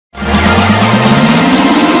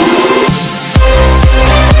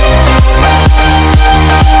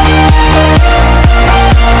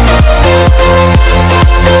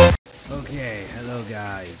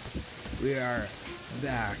are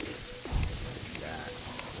back.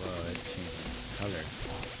 Whoa, it's changing color.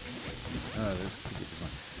 Oh, let's keep it this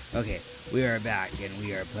one. Okay, we are back and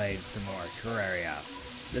we are playing some more Terraria.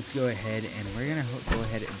 Let's go ahead and we're gonna go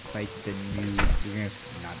ahead and fight the new. We're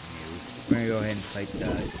gonna go ahead and fight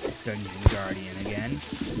the Dungeon Guardian again.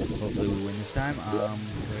 Hopefully we win this time. Do I have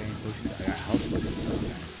any potions? I got health potions.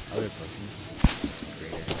 Other potions.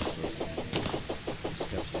 Greater potions.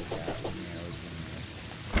 Stuff like that.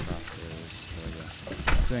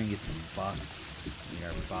 Let's go ahead and get some buffs. We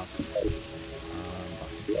are buffs.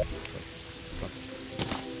 Buffs.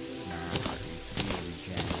 Nah,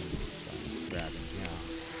 regen. Grabbing, yeah.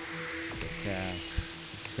 Okay.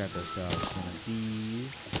 Let's grab ourselves one of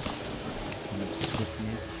these. One of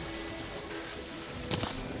swiftness.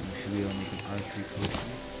 We should be able to make an archery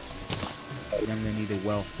potion. Then I'm gonna need a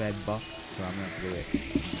well-fed buff, so I'm gonna have to go get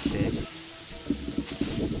some fish.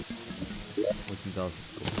 Which means also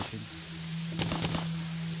go fishing.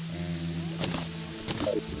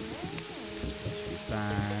 That should be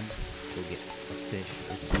fine. Go get a fish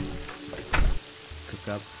or two to cook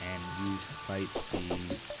up and use to fight the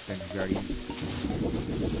Dungeon Guardian.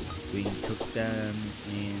 We can cook them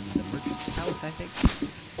in the merchant's house, I think.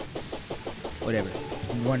 Whatever.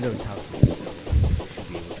 In one of those houses, so we should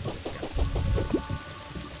be able to cook them.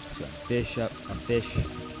 So a fish,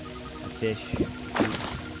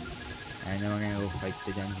 and then we're gonna go fight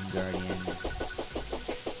the Dungeon Guardian.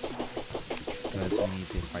 Because we need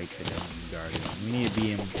to fight the Dungeon Guardian. We need to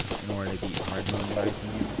beat him in order to beat hard mode, in my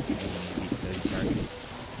opinion. We need to beat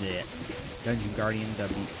the Dungeon Guardian to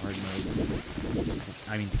beat hard mode.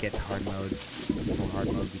 I mean, to get to hard mode, full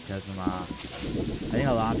hard mode, because I think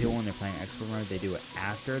a lot of people when they're playing expert mode, they do it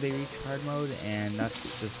after they reach hard mode, and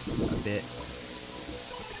that's just a bit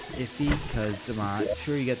iffy. Because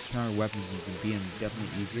sure, you get stronger weapons and you can beat him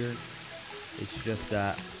definitely easier. It's just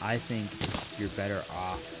that I think you're better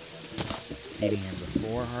off beating him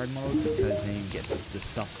before hard mode, because then you get the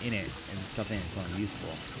stuff in it, and the stuff in it's only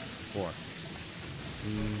useful for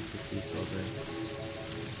 50 silver.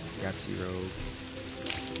 Grab zero.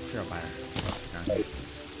 Sure, I'll buy her.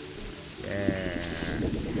 Yeah.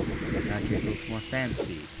 That character looks more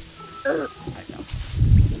fancy. I know.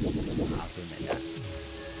 I'll have to admit that.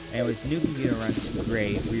 Anyways, the new computer runs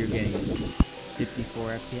great. We are getting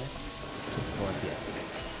 54 FPS. 54 FPS.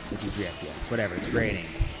 53 FPS. Whatever, it's raining.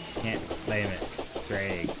 Can't blame it. It's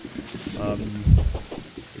raining.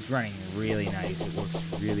 It's running really nice. It works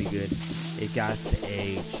really good. It got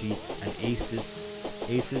an Asus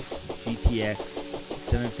GTX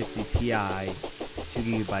 750 Ti, 2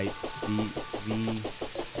 gigabytes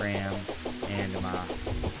VRAM, and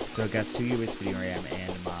so it got 2 gigabytes VRAM,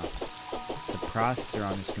 and the processor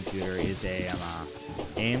on this computer is a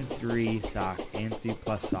AM3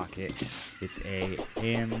 plus socket. It's a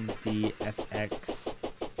AMD FX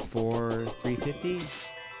 4350,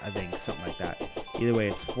 I think, something like that. Either way,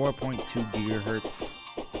 it's 4.2 gigahertz,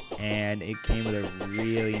 and it came with a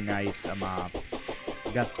really nice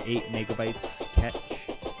it got some 8 megabytes catch,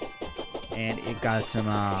 and it got some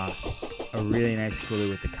a really nice cooler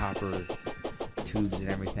with the copper tubes and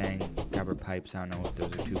everything, copper pipes. I don't know if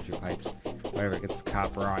those are tubes or pipes. Whatever, it gets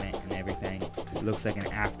copper on it and everything. It looks like an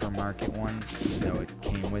aftermarket one, even though it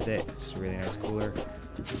came with it. It's a really nice cooler.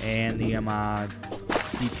 And the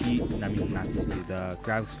CPU, the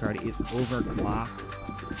graphics card is overclocked.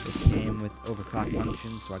 It came with overclock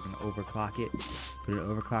functions, so I can overclock it. Put it in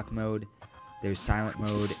overclock mode. There's silent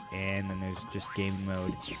mode, and then there's just gaming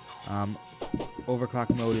mode. Overclock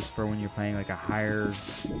mode is for when you're playing like a higher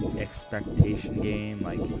expectation game.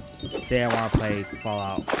 Like, say I want to play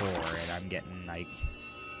Fallout 4, and I'm getting like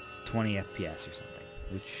 20 FPS or something,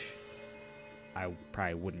 which I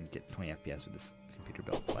probably wouldn't get 20 FPS with this computer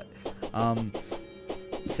build, but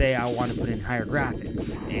say I want to put in higher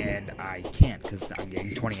graphics, and I can't because I'm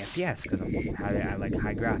getting 20 FPS because I like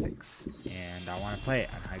high graphics, and I want to play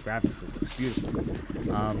it on high graphics. It looks beautiful.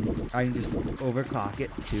 I can just overclock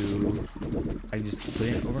it to. I can just put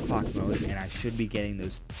it in overclock mode, and I should be getting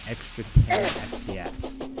those extra 10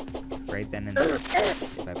 FPS right then and there.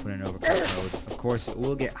 If I put in overclock mode, of course, it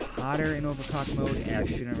will get hotter in overclock mode, and I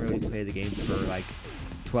shouldn't really play the game for like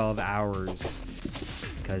 12 hours.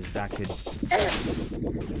 Because that could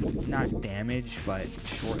not damage, but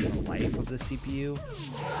shorten the life of the CPU.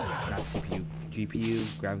 Not CPU, GPU,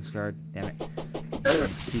 graphics card. Damn it. I'm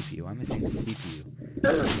saying CPU. Why am I saying CPU?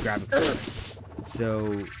 Graphics card.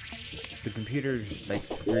 So the computer's like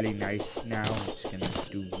really nice now. It's gonna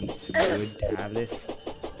do me some good to have this.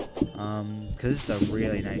 Because this is a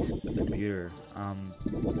really nice computer.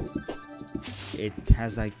 It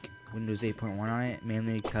has like Windows 8.1 on it,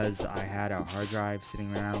 mainly because I had a hard drive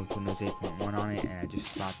sitting around with Windows 8.1 on it, and I just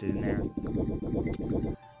slapped it in there.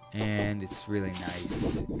 And it's really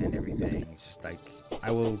nice and everything. It's just like,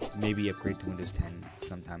 I will maybe upgrade to Windows 10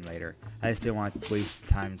 sometime later. I just didn't want to waste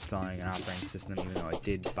time installing an operating system, even though I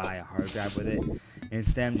did buy a hard drive with it.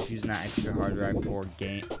 Instead, I'm just using that extra hard drive for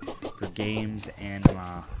games and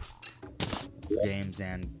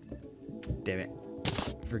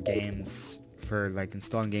for like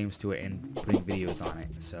installing games to it and putting videos on it.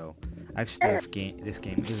 So actually, this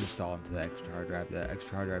game is installed into the extra hard drive. The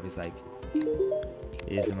extra hard drive is like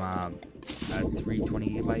a 320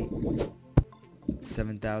 gigabyte,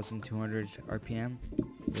 7,200 RPM.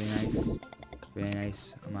 Really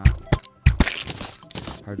nice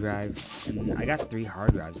hard drive. And I got 3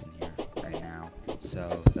 hard drives in here right now,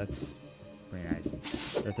 so that's pretty nice.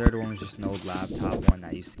 The third one was just an old laptop one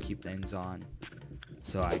that I used to keep things on,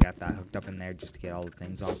 so I got that hooked up in there just to get all the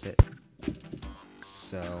things off it.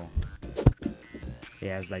 So it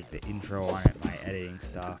has like the intro on it, my editing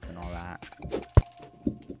stuff and all that.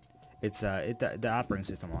 It's the operating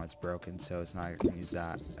system on it's broken, so it's not I can use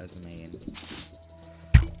that as a main.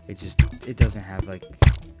 It doesn't have like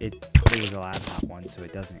it was a laptop one, so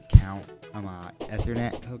it doesn't count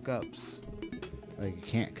Ethernet hookups. Like you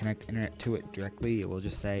can't connect internet to it directly. It will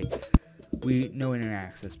just say no internet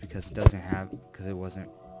access because it wasn't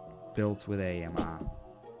built with a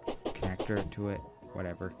connector to it,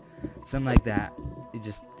 whatever, something like that.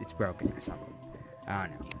 It's broken or something. I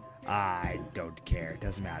don't know. I don't care. It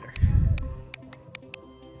doesn't matter.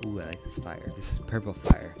 Ooh, I like this fire. This is purple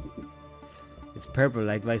fire. It's purple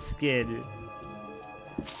like my skin.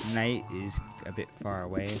 Night is a bit far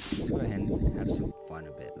away. Let's go ahead and have some fun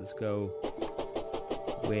a bit. Let's go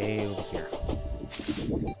way over here.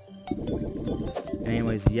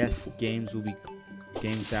 Anyways, yes, games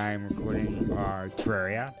that I'm recording are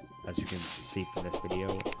Terraria, as you can see from this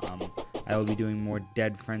video. I will be doing more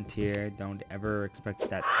Dead Frontier. Don't ever expect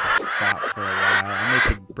that to stop for a while. I may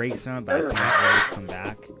take breaks from it, but I think I'll always come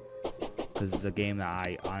back because it's a game that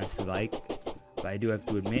I honestly like. But I do have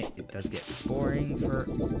to admit, it does get boring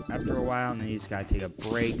after a while, and then you just gotta take a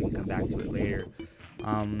break and come back to it later.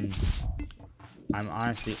 I'm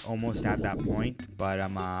honestly almost at that point, but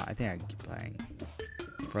I think I can keep playing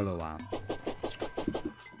for a little while.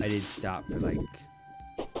 I did stop for like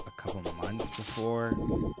a couple months before,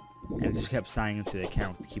 and I just kept signing into the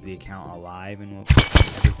account to keep the account alive and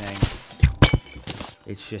everything.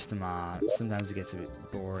 It's just sometimes it gets a bit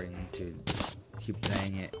boring to keep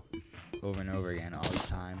playing it over and over again all the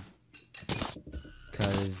time,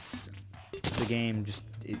 because the game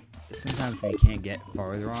sometimes when you can't get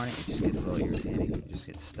farther on it, it just gets a little irritating. You just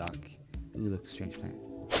get stuck. Ooh, look, strange plant.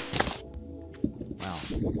 Wow,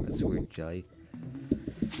 that's weird, Jelly.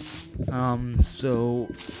 So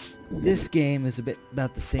this game is a bit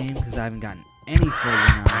about the same because I haven't gotten any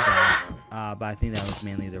further now, but I think that was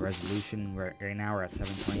mainly the resolution. Right now we're at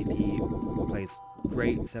 720p. Plays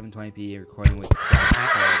great 720p, recording with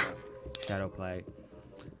Shadow Play.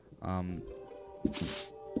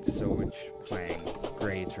 So it's playing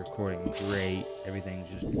great, it's recording great, everything's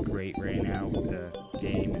just great right now with the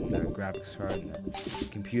game and the graphics card and the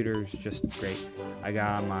computer's just great. I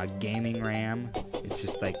got my gaming RAM. It's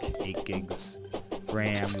just like 8 gigs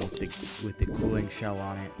RAM with the cooling shell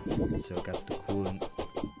on it. So it got the coolant,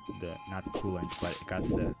 not the coolant, but it got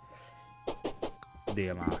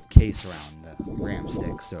the case around the RAM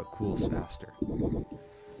stick, so it cools faster.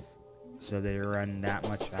 So they run that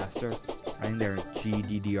much faster. I think they're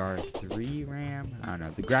GDDR3 RAM. I don't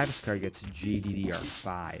know. The graphics card gets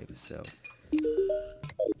GDDR5, so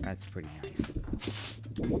that's pretty nice.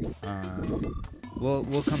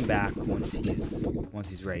 We'll come back once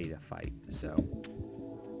he's ready to fight. So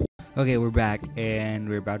okay, we're back and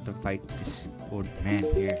we're about to fight this old man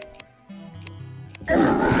here.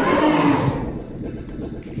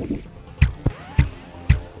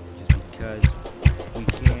 Just because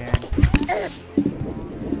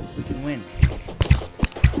we can win.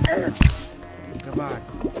 Come on.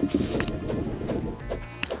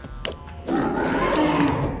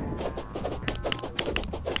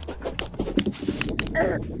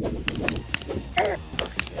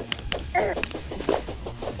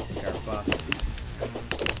 Take our buffs.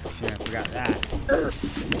 Shouldn't have forgot that.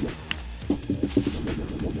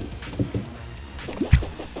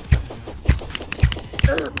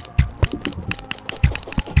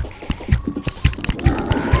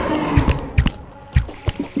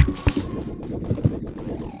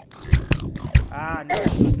 Ah, no, it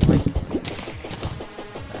was noise.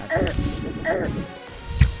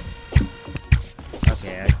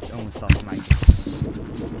 Okay, I almost lost my mic.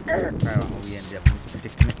 Probably why we ended up in this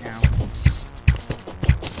predicament now.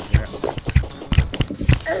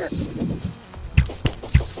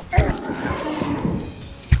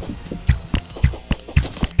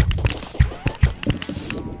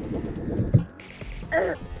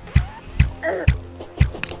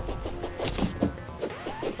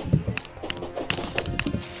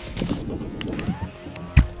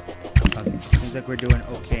 Seems like we're doing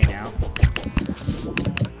okay now.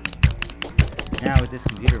 Now with this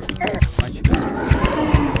computer, we're doing much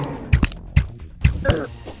better.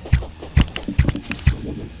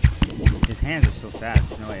 His hands are so fast,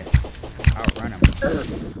 there's no way to outrun him.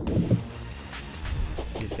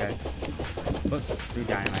 He's got... Whoops, threw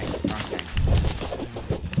dynamite. Wrong thing.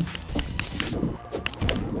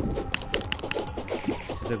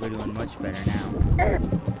 Seems like we're doing much better now.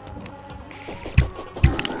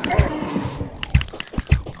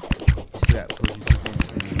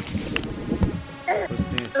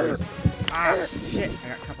 Ah, shit, I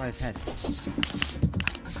got cut by his head.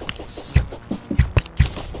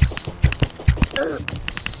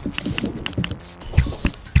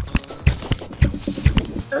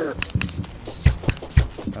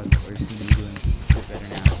 Okay, we're seeing you doing a bit better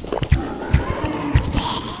now.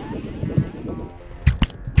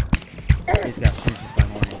 He's got finishes by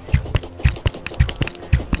morning.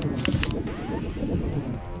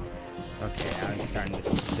 Okay, now he's starting to do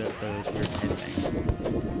those weird head things.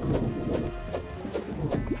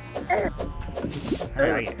 How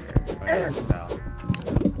did I get hurt? Oh, yeah, I fell.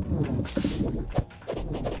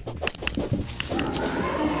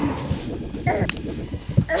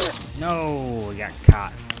 No, we got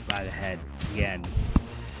caught by the head again.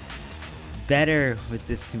 Better with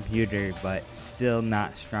this computer, but still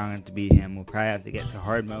not strong enough to beat him. We'll probably have to get to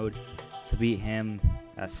hard mode to beat him.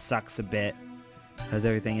 That sucks a bit, because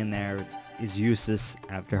everything in there is useless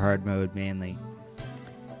after hard mode mainly.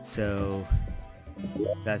 So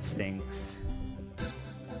that stinks.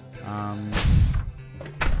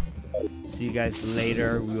 See you guys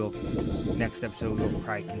later. Next episode we'll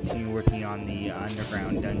probably continue working on the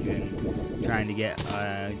underground dungeon, trying to get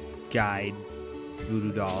a guide,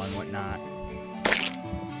 voodoo doll and whatnot,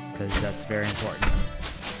 because that's very important.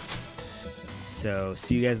 So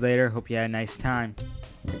see you guys later. Hope you had a nice time.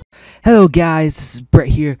 Hello guys, this is Brett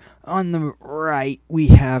here. On the right we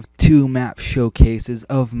have 2 map showcases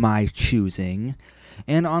of my choosing.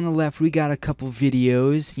 And on the left we got a couple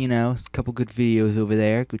videos, you know, a couple good videos over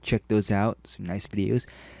there. Go check those out, some nice videos.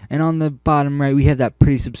 And on the bottom right we have that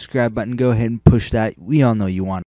pretty subscribe button. Go ahead and push that. We all know you want